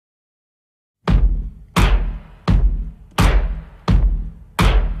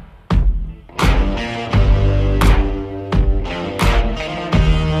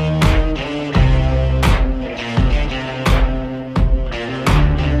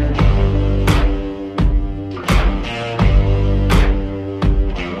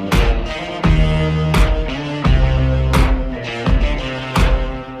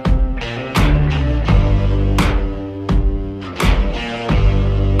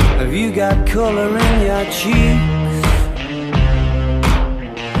Have you got color in your cheeks?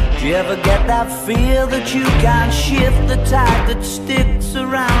 Do you ever get that feel that you can't shift, the tide that sticks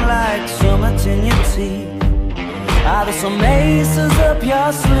around like summits in your teeth? Are there some aces up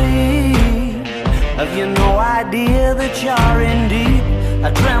your sleeve? Have you no idea that you're in deep?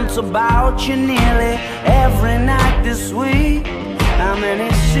 I dreamt about you nearly every night this week. How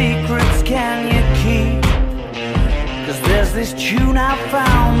many secrets can you keep? 'Cause there's this tune I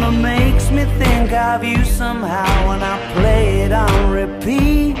found that makes me think of you somehow, and I play it on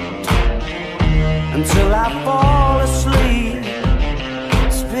repeat until I fall asleep,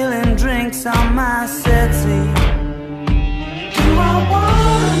 spilling drinks on my settee. Do I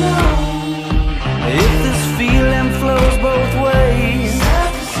wanna know if this feeling flows both ways?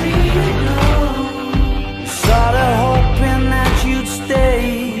 Sad to see you go. Sorta hoping that you'd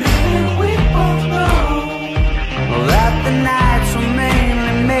stay. Maybe we both know that the nights were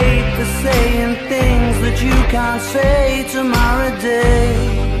mainly made for saying things that you can't say tomorrow day.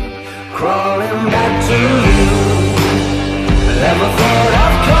 Crawling back to you, never thought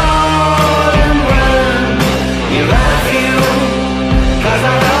I'd call and run. You love you, 'cause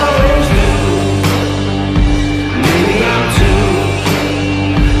I always do. Maybe I'm too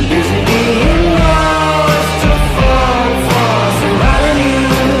busy being lost to fall for somebody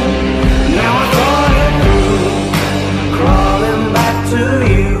new. Now I thought it through, crawling back to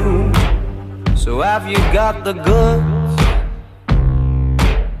you. So have you got the goods?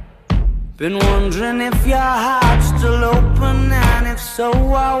 Been wondering if your heart's still open, and if so,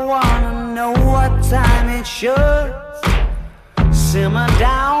 I wanna know what time it should. Simmer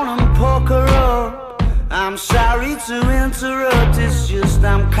down and poker up. I'm sorry to interrupt, it's just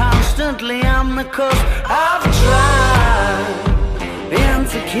I'm constantly on the cusp. I've tried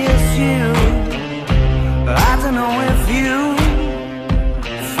to kiss you. I don't know if you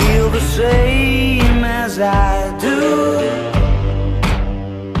feel the same as I do,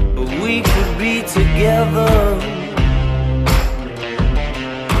 but we could be together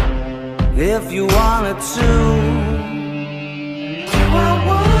if you wanted to. Do I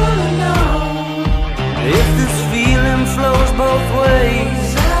wanna know if this feeling flows both ways?